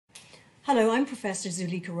Hello, I'm Professor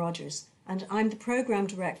Zuleika Rogers, and I'm the Programme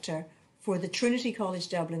Director for the Trinity College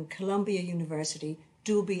Dublin Columbia University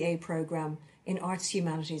Dual BA Programme in Arts,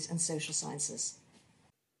 Humanities and Social Sciences.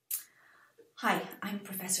 Hi, I'm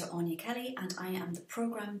Professor Anya Kelly and I am the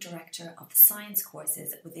Programme Director of the Science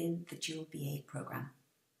courses within the Dual BA Programme.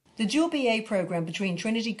 The Dual BA Programme between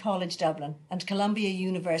Trinity College Dublin and Columbia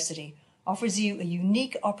University offers you a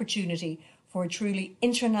unique opportunity for a truly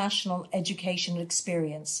international educational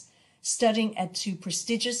experience, studying at two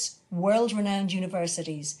prestigious, world-renowned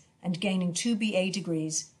universities and gaining 2 BA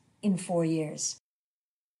degrees in 4 years.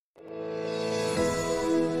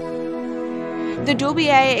 The Dual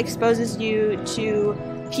BA exposes you to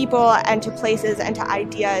people and to places and to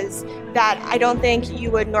ideas that I don't think you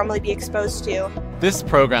would normally be exposed to. This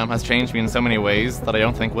program has changed me in so many ways that I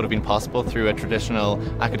don't think would have been possible through a traditional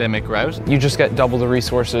academic route. You just get double the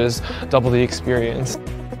resources, double the experience.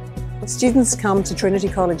 Students come to Trinity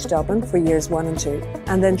College Dublin for years 1 and 2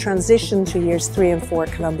 and then transition to years 3 and 4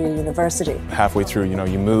 at Columbia University. Halfway through,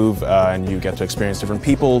 you move and you get to experience different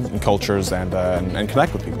people and cultures and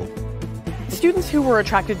connect with people. Students who were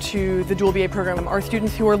attracted to the Dual BA program are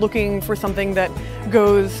students who are looking for something that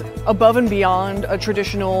goes above and beyond a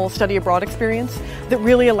traditional study abroad experience, that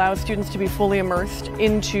really allows students to be fully immersed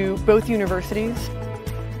into both universities.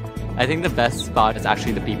 I think the best part is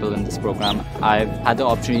actually the people in this program. I've had the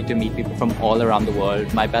opportunity to meet people from all around the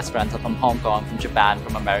world. My best friends are from Hong Kong, from Japan,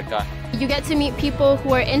 from America. You get to meet people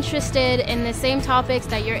who are interested in the same topics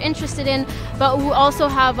that you're interested in, but who also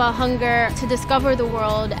have a hunger to discover the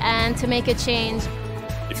world and to make a change.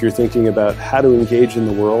 If you're thinking about how to engage in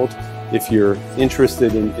the world, if you're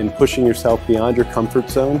interested in pushing yourself beyond your comfort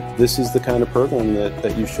zone, this is the kind of program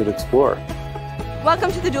that you should explore.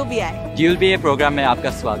 Welcome to the Dual BA. Dual BA program में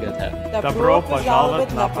आपका स्वागत है. Добро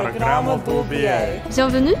пожаловать на программу Dual BA.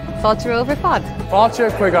 Bienvenue, votre overpod.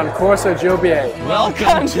 Votre quick on Corsa Dual BA.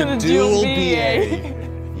 Welcome to the Dual BA.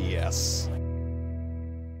 Yes.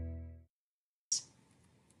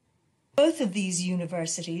 Both of these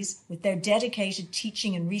universities, with their dedicated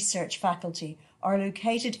teaching and research faculty, are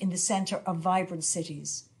located in the centre of vibrant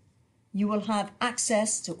cities. You will have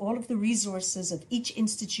access to all of the resources of each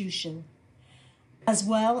institution, as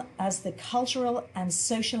well as the cultural and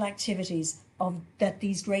social activities that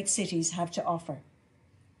these great cities have to offer.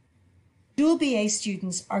 Dual BA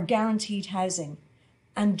students are guaranteed housing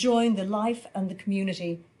and join the life and the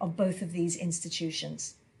community of both of these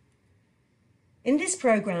institutions. In this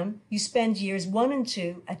programme, you spend years 1 and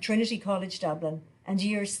 2 at Trinity College Dublin and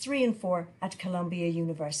years 3 and 4 at Columbia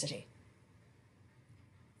University.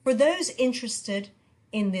 For those interested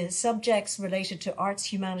in the subjects related to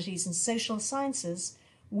arts, humanities and social sciences,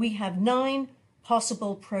 we have 9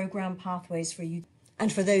 possible programme pathways for you.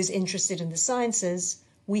 And for those interested in the sciences,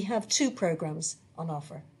 we have 2 programmes on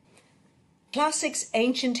offer. Classics,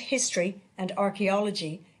 Ancient History and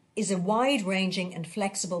Archaeology is a wide-ranging and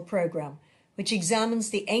flexible programme which examines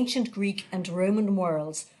the ancient Greek and Roman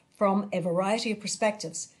worlds from a variety of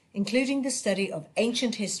perspectives, including the study of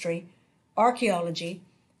ancient history, archaeology,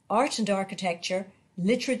 art and architecture,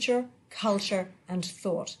 literature, culture and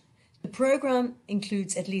thought. The programme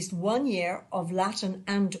includes at least 1 year of Latin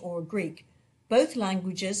and/or Greek. Both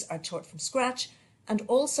languages are taught from scratch and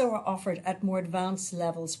also are offered at more advanced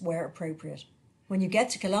levels where appropriate. When you get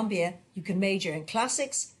to Columbia, you can major in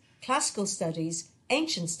classics, classical studies,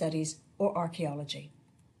 ancient studies or archaeology.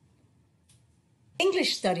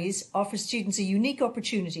 English Studies offers students a unique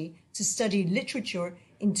opportunity to study literature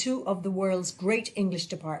in 2 of the world's great English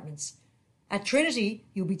departments. At Trinity,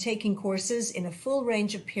 you'll be taking courses in a full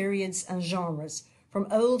range of periods and genres, from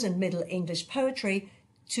Old and Middle English poetry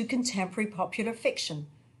to contemporary popular fiction,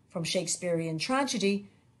 from Shakespearean tragedy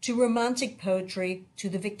to romantic poetry to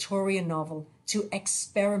the Victorian novel to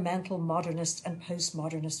experimental modernist and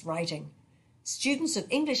postmodernist writing. Students of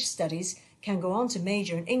English Studies can go on to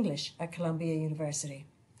major in English at Columbia University.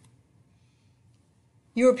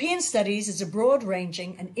 European Studies is a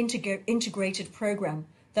broad-ranging and integrated programme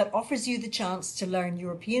that offers you the chance to learn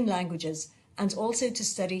European languages and also to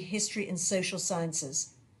study history and social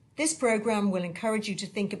sciences. This programme will encourage you to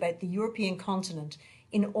think about the European continent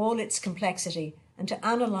in all its complexity and to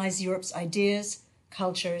analyse Europe's ideas,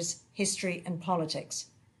 cultures, history and politics.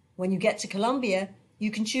 When you get to Columbia, you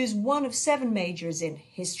can choose one of 7 majors in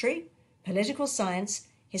history, political science,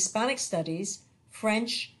 Hispanic studies,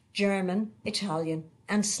 French, German, Italian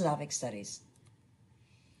and Slavic studies.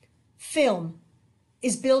 Film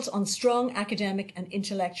is built on strong academic and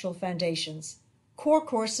intellectual foundations. Core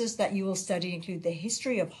courses that you will study include the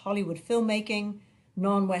history of Hollywood filmmaking,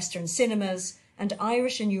 non-Western cinemas, and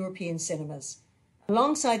Irish and European cinemas.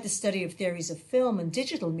 Alongside the study of theories of film and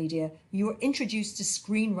digital media, you are introduced to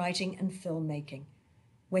screenwriting and filmmaking.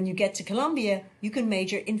 When you get to Columbia, you can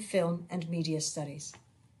major in film and media studies.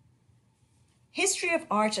 History of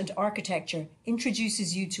art and architecture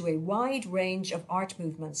introduces you to a wide range of art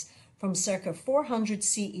movements from circa 400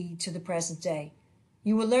 CE to the present day.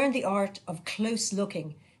 You will learn the art of close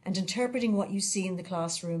looking and interpreting what you see in the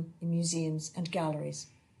classroom, in museums and galleries.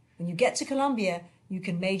 When you get to Columbia, you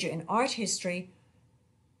can major in art history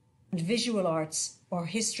and visual arts or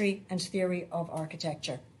history and theory of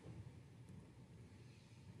architecture.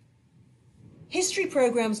 History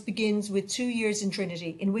programs begins with 2 years in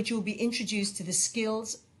Trinity, in which you will be introduced to the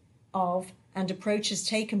skills of and approaches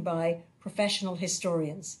taken by professional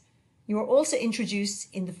historians. You are also introduced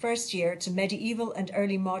in the first year to medieval and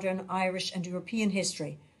early modern Irish and European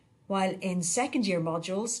history, while in second year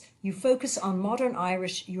modules you focus on modern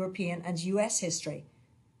Irish, European and US history.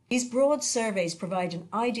 These broad surveys provide an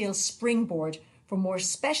ideal springboard for more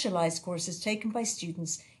specialised courses taken by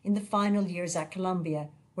students in the final years at Columbia,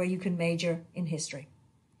 where you can major in history.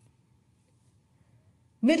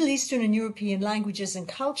 Middle Eastern and European languages and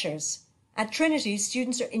cultures. At Trinity,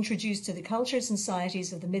 students are introduced to the cultures and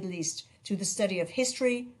societies of the Middle East through the study of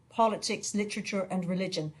history, politics, literature and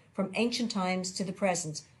religion from ancient times to the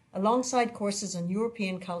present, alongside courses on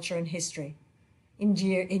European culture and history. In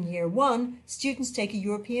year one, students take a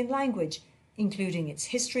European language, including its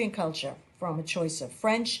history and culture, from a choice of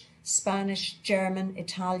French, Spanish, German,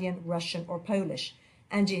 Italian, Russian or Polish.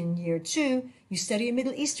 And in year two, you study a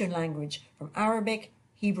Middle Eastern language from Arabic,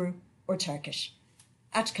 Hebrew or Turkish.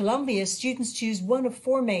 At Columbia, students choose one of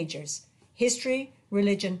 4 majors: history,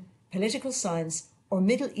 religion, political science, or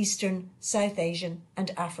Middle Eastern, South Asian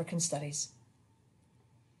and African studies.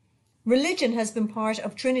 Religion has been part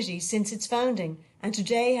of Trinity since its founding and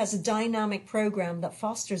today has a dynamic program that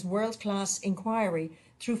fosters world-class inquiry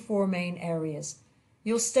through 4 main areas.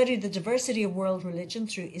 You'll study the diversity of world religion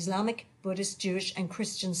through Islamic, Buddhist, Jewish and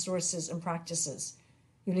Christian sources and practices.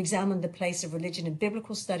 You'll examine the place of religion in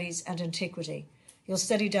biblical studies and antiquity. You'll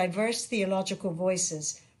study diverse theological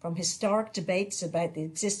voices, from historic debates about the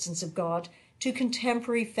existence of God to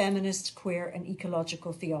contemporary feminist, queer and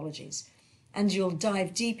ecological theologies. And you'll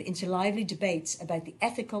dive deep into lively debates about the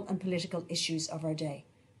ethical and political issues of our day.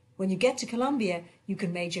 When you get to Columbia, you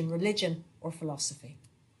can major in religion or philosophy.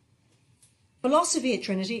 Philosophy at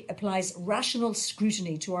Trinity applies rational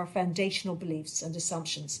scrutiny to our foundational beliefs and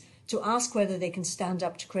assumptions to ask whether they can stand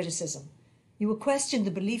up to criticism. You will question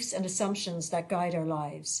the beliefs and assumptions that guide our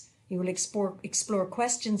lives. You will explore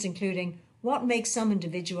questions including what makes some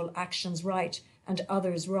individual actions right and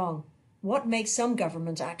others wrong? What makes some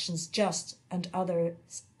government actions just and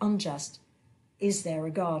others unjust? Is there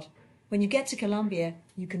a God? When you get to Columbia,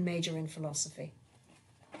 you can major in philosophy.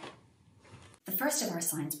 The first of our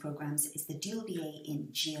science programmes is the dual BA in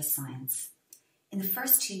Geoscience. In the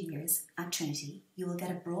first 2 years at Trinity, you will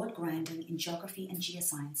get a broad grounding in geography and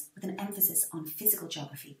geoscience with an emphasis on physical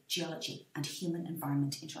geography, geology and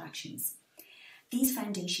human-environment interactions. These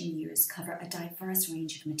foundation years cover a diverse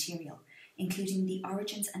range of material, including the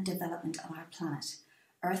origins and development of our planet,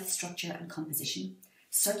 Earth structure and composition,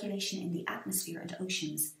 circulation in the atmosphere and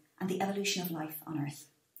oceans, and the evolution of life on Earth.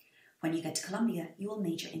 When you get to Columbia, you will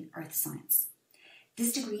major in Earth Science.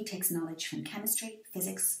 This degree takes knowledge from chemistry,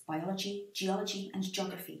 physics, biology, geology and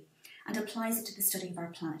geography and applies it to the study of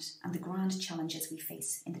our planet and the grand challenges we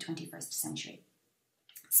face in the 21st century.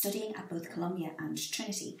 Studying at both Columbia and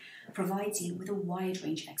Trinity provides you with a wide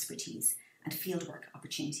range of expertise and fieldwork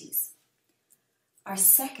opportunities. Our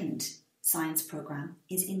second science programme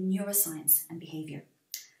is in neuroscience and behaviour.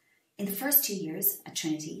 In the first 2 years at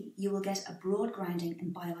Trinity, you will get a broad grounding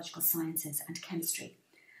in biological sciences and chemistry.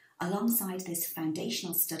 Alongside this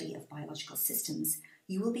foundational study of biological systems,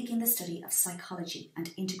 you will begin the study of psychology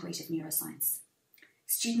and integrative neuroscience.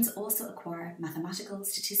 Students also acquire mathematical,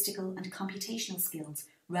 statistical and computational skills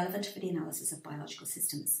relevant for the analysis of biological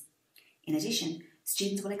systems. In addition,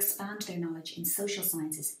 students will expand their knowledge in social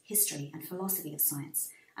sciences, history and philosophy of science,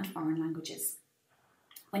 and foreign languages.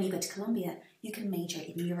 When you get to Columbia, you can major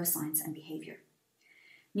in neuroscience and behaviour.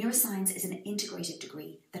 Neuroscience is an integrated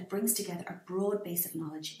degree that brings together a broad base of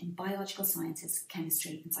knowledge in biological sciences,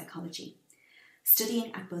 chemistry and psychology.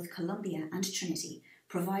 Studying at both Columbia and Trinity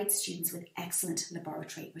provides students with excellent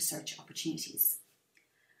laboratory research opportunities.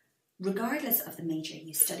 Regardless of the major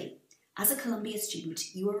you study, as a Columbia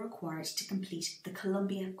student, you are required to complete the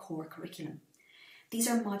Columbia Core Curriculum. These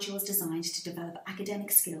are modules designed to develop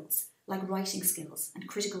academic skills like writing skills and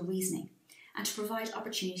critical reasoning, and to provide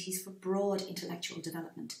opportunities for broad intellectual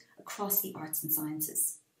development across the arts and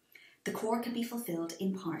sciences. The core can be fulfilled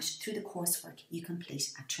in part through the coursework you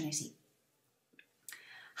complete at Trinity.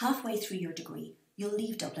 Halfway through your degree, you'll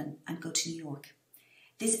leave Dublin and go to New York.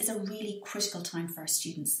 This is a really critical time for our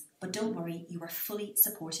students, but don't worry, you are fully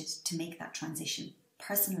supported to make that transition,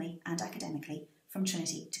 personally and academically, from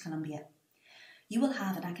Trinity to Columbia. You will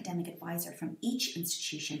have an academic advisor from each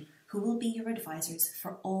institution who will be your advisors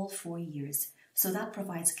for all 4 years, so that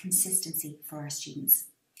provides consistency for our students.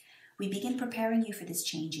 We begin preparing you for this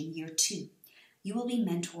change in year 2. You will be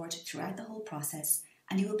mentored throughout the whole process,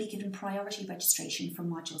 and you will be given priority registration for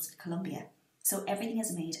modules at Columbia, so everything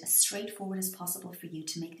is made as straightforward as possible for you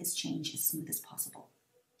to make this change as smooth as possible.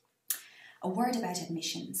 A word about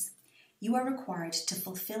admissions. You are required to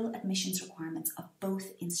fulfil admissions requirements of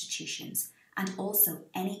both institutions and also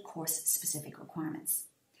any course-specific requirements.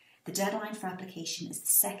 The deadline for application is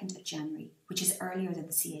the 2nd of January, which is earlier than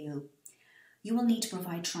the CAO. You will need to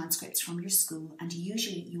provide transcripts from your school, and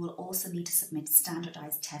usually you will also need to submit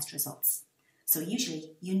standardised test results. So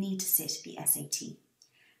usually you need to sit the SAT.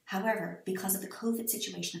 However, because of the COVID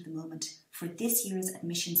situation at the moment, for this year's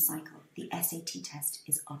admission cycle, the SAT test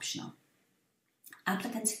is optional.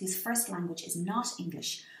 Applicants whose first language is not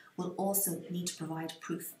English will also need to provide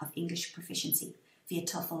proof of English proficiency via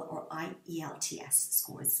TOEFL or IELTS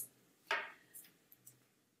scores.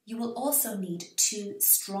 You will also need 2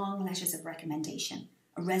 strong letters of recommendation,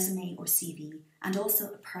 a resume or CV, and also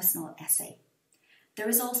a personal essay. There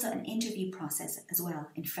is also an interview process as well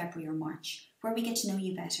in February or March, where we get to know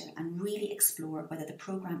you better and really explore whether the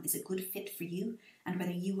programme is a good fit for you and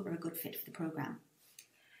whether you are a good fit for the programme.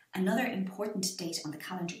 Another important date on the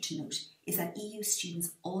calendar to note is that EU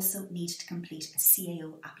students also need to complete a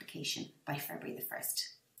CAO application by February the 1st.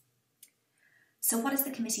 So what is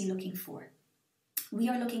the committee looking for? We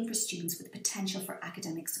are looking for students with potential for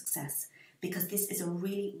academic success because this is a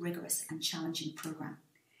really rigorous and challenging programme.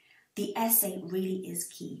 The essay really is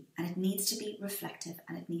key, and it needs to be reflective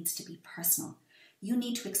and it needs to be personal. You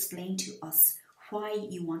need to explain to us why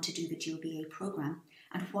you want to do the Dual BA programme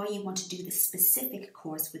and why you want to do the specific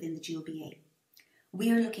course within the Dual BA.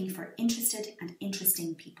 We are looking for interested and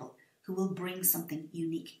interesting people who will bring something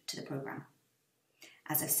unique to the programme.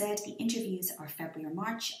 As I said, the interviews are February or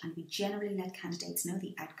March, and we generally let candidates know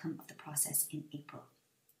the outcome of the process in April.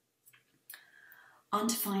 On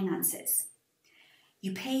to finances.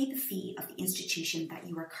 You pay the fee of the institution that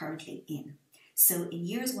you are currently in. So in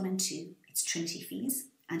years 1 and 2, it's Trinity fees,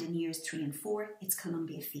 and in years 3 and 4, it's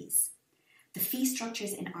Columbia fees. The fee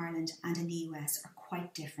structures in Ireland and in the US are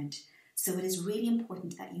quite different, so it is really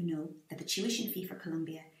important that you know that the tuition fee for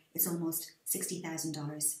Columbia is almost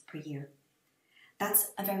 $60,000 per year.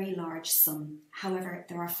 That's a very large sum. However,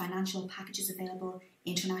 there are financial packages available,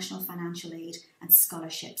 international financial aid and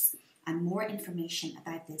scholarships, and more information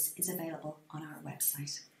about this is available on our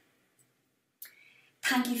website.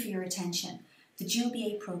 Thank you for your attention. The Dual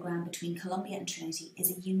BA programme between Columbia and Trinity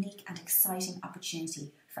is a unique and exciting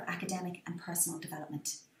opportunity for academic and personal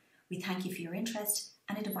development. We thank you for your interest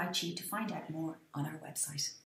and invite you to find out more on our website.